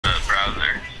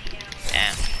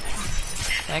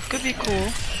That could be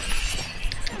cool.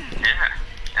 Yeah,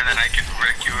 and then I can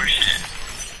wreck your shit.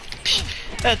 Psh,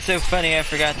 that's so funny, I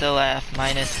forgot to laugh,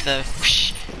 minus the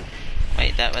psh.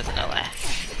 Wait, that wasn't a laugh.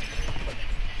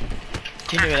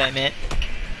 You knew what I meant.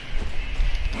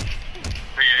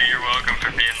 But yeah, you're welcome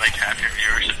for being like half your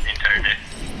viewership the entire day.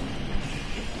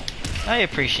 I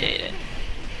appreciate it.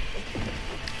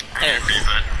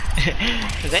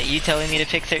 Was that you telling me to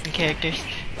pick certain characters?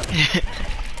 wait,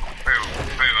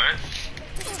 what?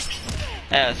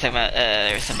 Oh, so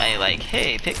there was somebody like,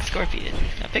 hey, pick Scorpion.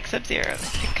 No, pick Sub-Zero.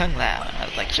 Pick Kung Lao. And I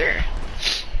was like, sure.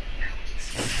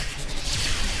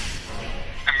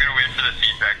 I'm gonna wait for the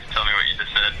feedback to tell me what you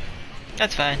just said.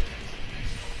 That's fine.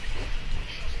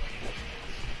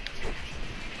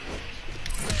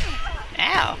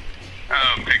 Ow.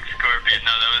 Oh, pick Scorpion.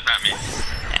 No, that was not me.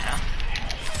 Ow.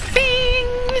 Bing!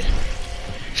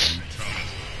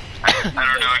 I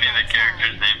don't know any of the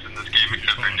characters' names in this game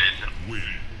except for Jason.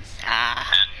 Ah.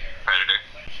 And Predator.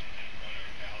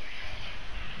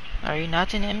 Are you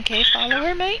not an MK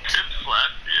follower, mate? Just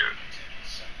slapped you.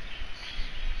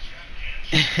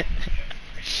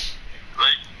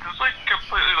 Like, just like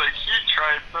completely like, he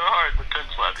tried so hard to pin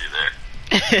slap you there.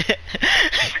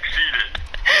 He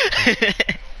succeeded.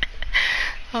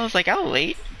 I was like, I'll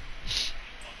wait.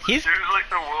 He's... It was like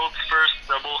the world's first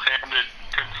double-handed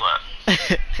pin slap.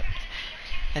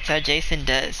 That's how Jason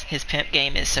does. His pimp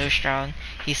game is so strong,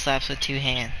 he slaps with two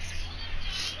hands.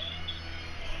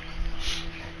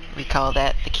 We call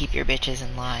that the keep your bitches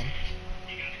in line.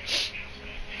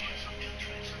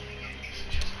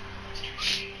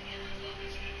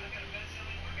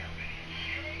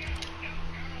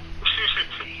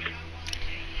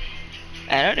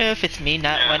 I don't know if it's me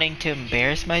not wanting to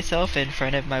embarrass myself in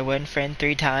front of my one friend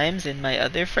 3 times and my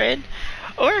other friend,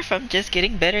 or if I'm just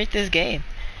getting better at this game.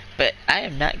 But I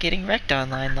am not getting wrecked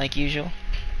online like usual.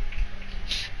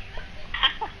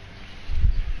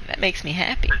 That makes me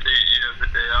happy. The day you have the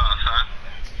day off, huh?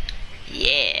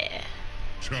 Yeah.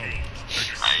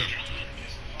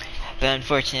 But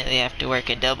unfortunately I have to work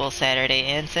a double Saturday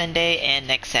and Sunday, and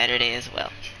next Saturday as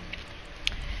well.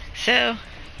 So,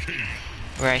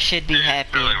 where I should be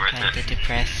happy, really I'm kind of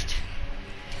depressed.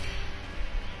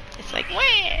 It's like,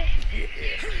 where?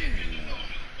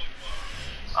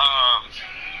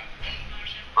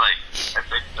 Like, I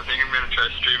think I'm gonna try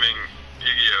streaming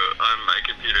Yu-Gi-Oh! On my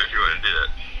computer if you want to do that.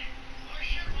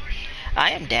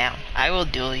 I am down. I will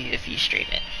duel you if you stream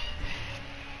it.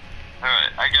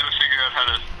 Alright, I gotta figure out how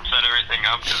to set everything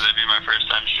up because it'd be my first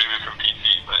time streaming from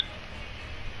PC, but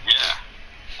yeah.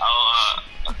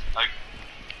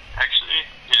 Actually,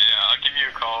 I'll give you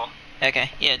a call. Okay,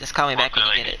 yeah, just call me back when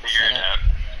you get it set up.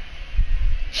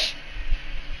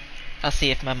 I'll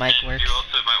see if my mic and works. You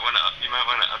also might want to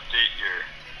update your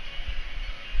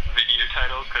video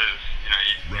title because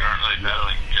you aren't really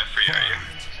battling Jeffrey, are you?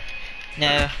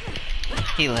 No,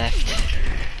 he left.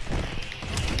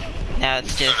 Now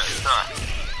it's just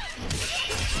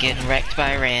getting wrecked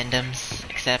by randoms,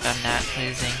 except I'm not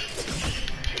losing.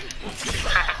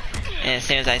 And as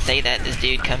soon as I say that, this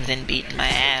dude comes in beating my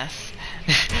ass.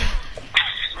 Hey,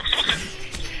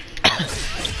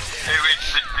 wait,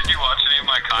 did you watch any of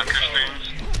my Conquer streams?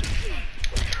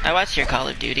 I watched your Call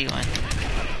of Duty one.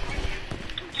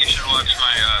 You should watch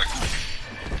my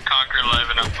Conquer Live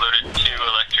and uploaded to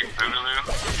Electric Boogaloo.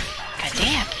 God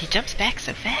damn, he jumps back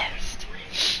so fast.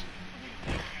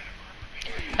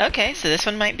 Okay, so this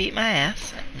one might beat my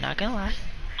ass. I'm not gonna lie.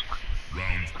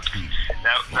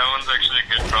 That one's actually a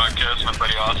good broadcast. My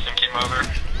buddy Austin came over.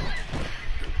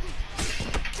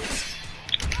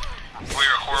 We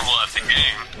were horrible at the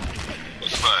game,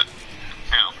 but,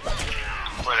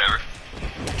 whatever.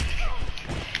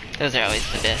 Those are always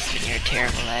the best when you're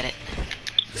terrible at it.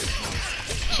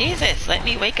 Jesus, let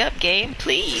me wake up, game,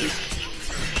 please.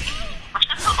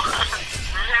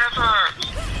 Never.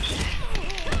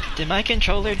 Did my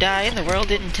controller die and the world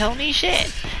didn't tell me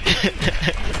shit? Dude,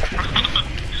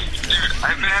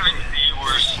 I've been having the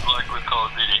worst luck with Call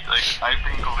of Duty. Like, I've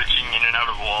been glitching in and out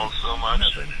of walls so much.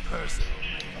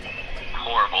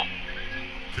 Horrible.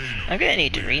 I'm gonna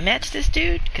need to rematch this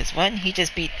dude, because 1, he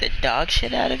just beat the dog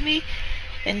shit out of me,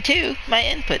 and 2, my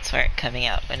inputs weren't coming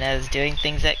out when I was doing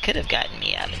things that could have gotten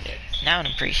me out of it. Now I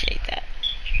don't appreciate that.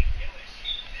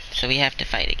 So we have to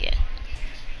fight again.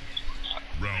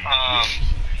 You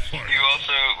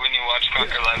also, when you watch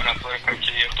Conquer Live and upload a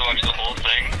picture, you have to watch the whole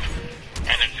thing,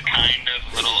 and it's kind of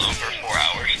a little over 4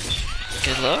 hours.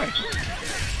 Good lord.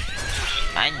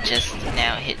 Mine just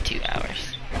now hit 2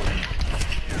 hours.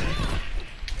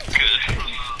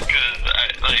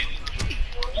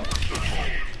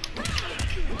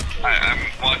 I'm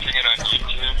watching it on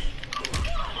YouTube.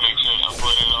 Make sure to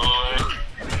upload it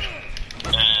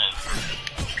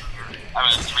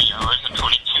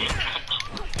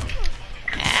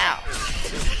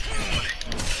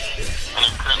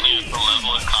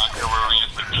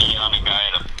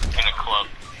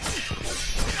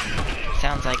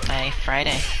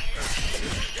Friday.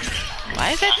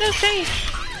 Why is that so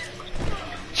safe?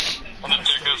 And it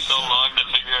took us so long to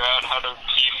figure out how to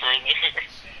key further.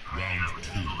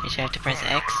 You should have to press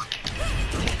X.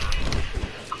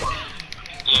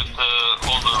 You have to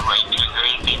hold the right trigger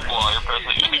and deep while you're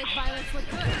pressing X.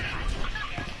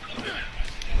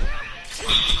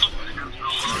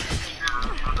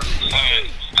 Alright,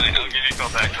 I'll give you a call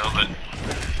back though, but...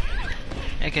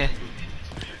 Okay.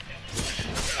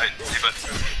 Alright, see you, bud.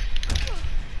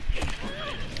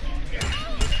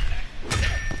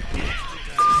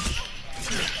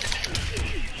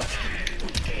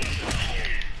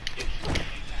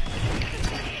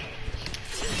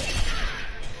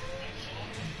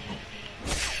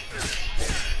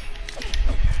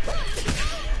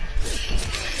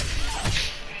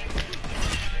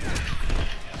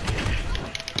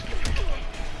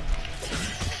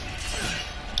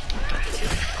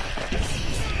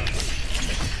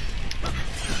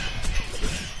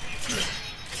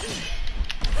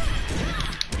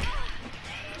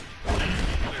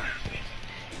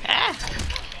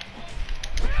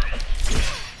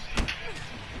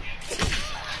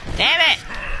 Damn it!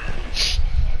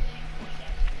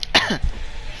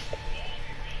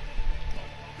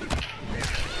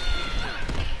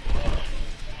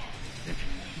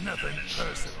 Nothing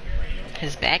personal.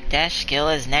 His backdash skill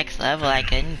is next level. I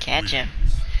couldn't catch him.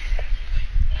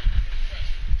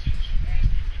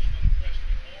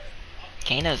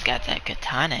 Kano's got that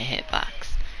katana hitbox.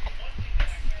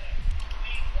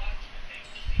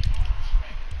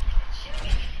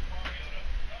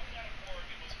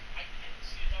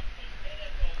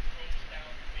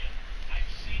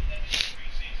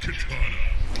 Katana.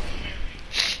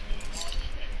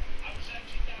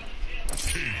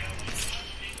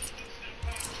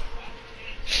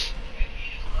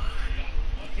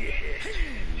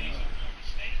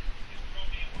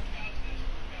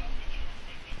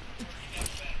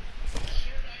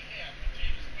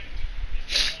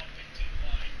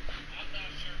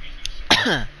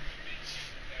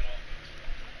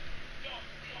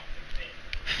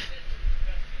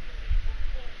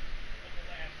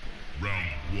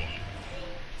 Round one.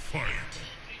 Fight.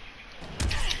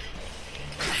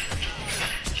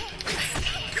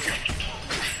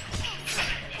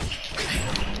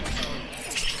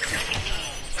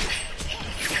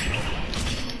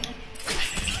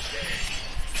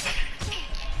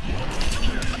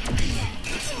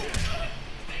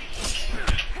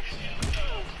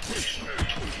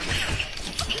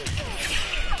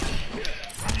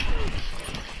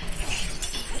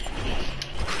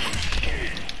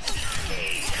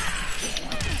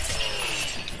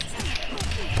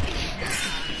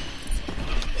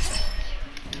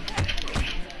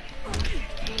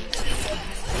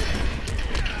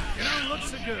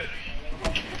 Good.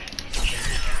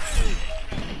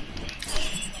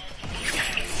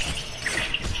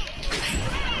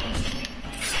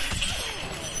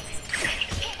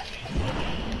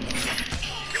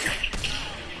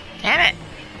 Damn it!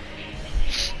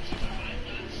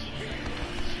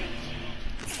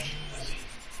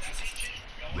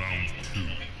 Round two.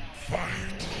 Fight.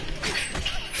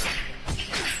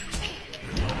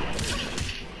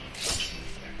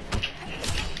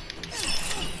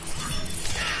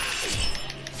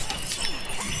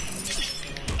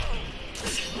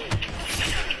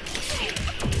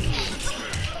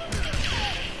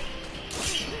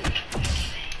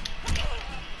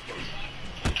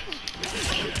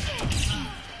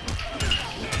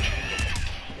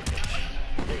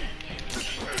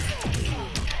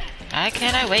 Why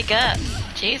can't I wake up?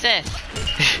 Jesus!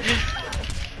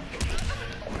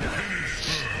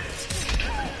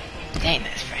 Dang,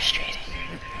 that's frustrating.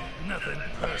 Nothing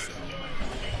personal.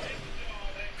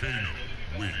 Kano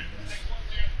wins.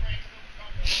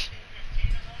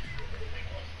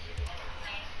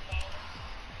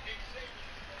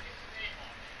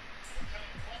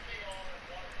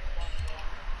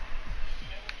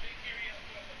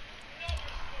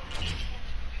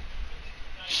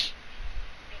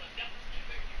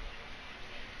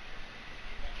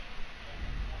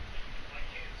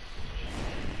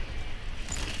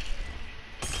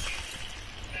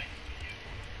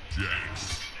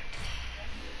 Jax.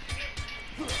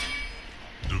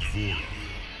 Devora.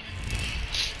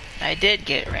 I did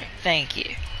get wrecked, thank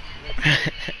you.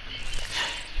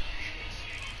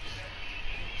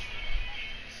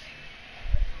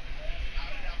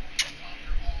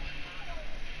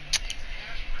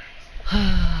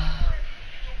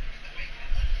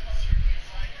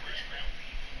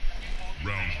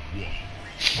 Round one.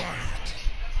 Fight.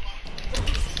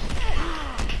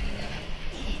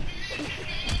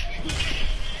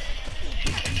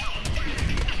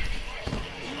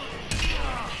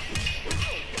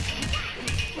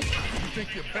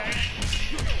 you back.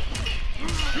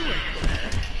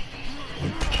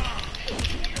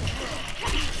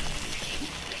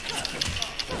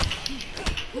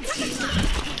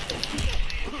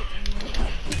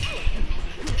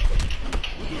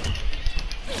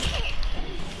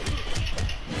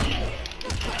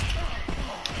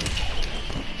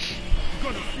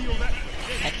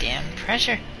 That damn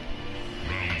pressure.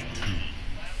 Round 2.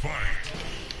 Fight.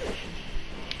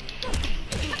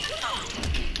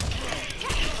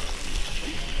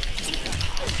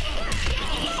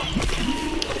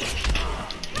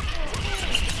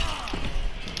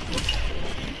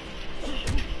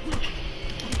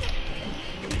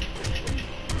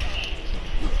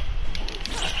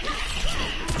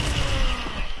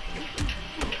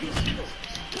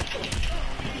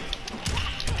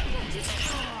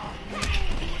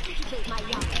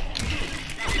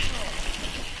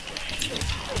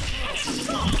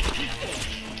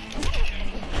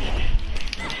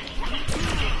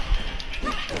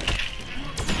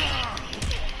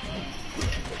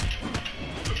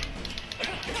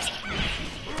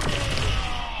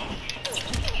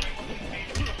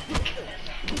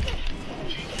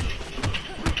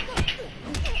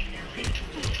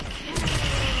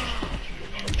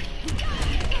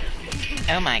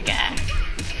 Oh my god.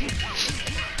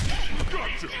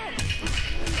 Gotcha.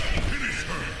 Finish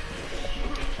her.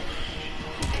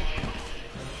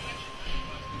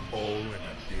 All in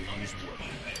a day's work.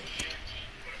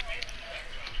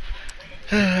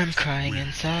 I'm crying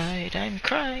inside, I'm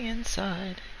crying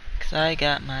inside, 'cause I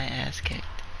got my ass kicked.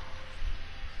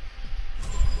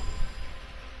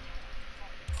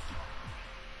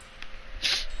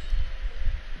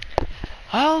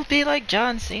 I'll be like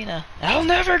John Cena. I'll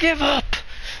never give up!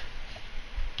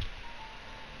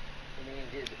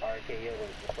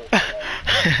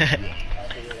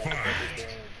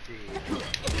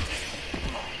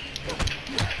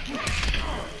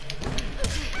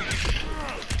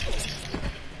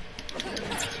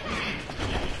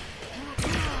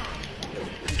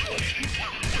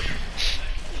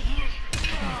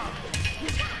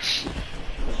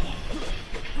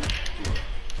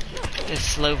 The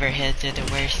slover heads are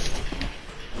the worst.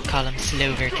 Call them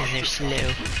slover because they're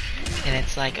slow. And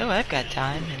it's like, oh, I've got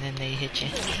time, and then they hit you.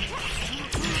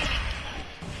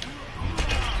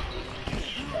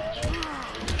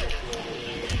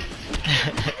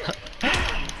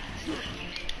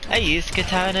 I used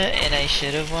katana and I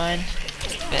should have won,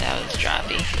 but I was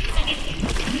droppy.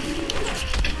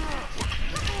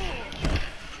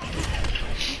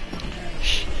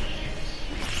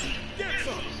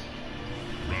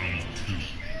 Round 2.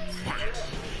 Fight.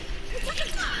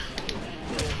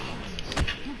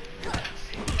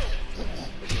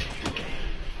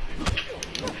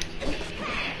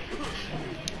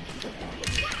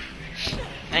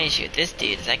 My issue with this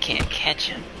dude is I can't catch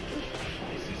him.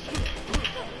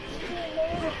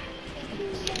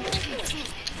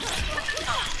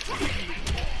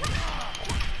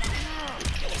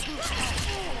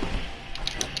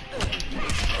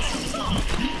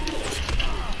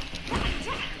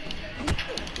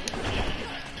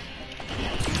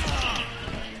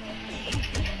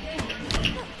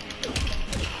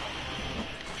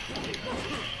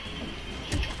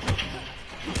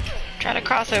 Try to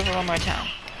cross over one more time.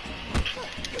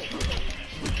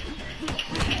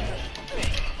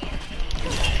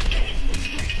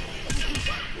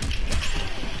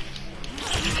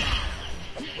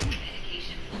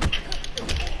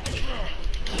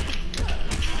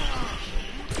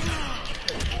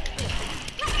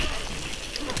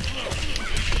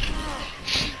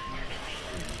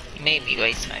 Made me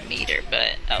waste my meter,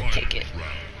 but I'll take it. Round.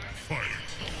 Fight.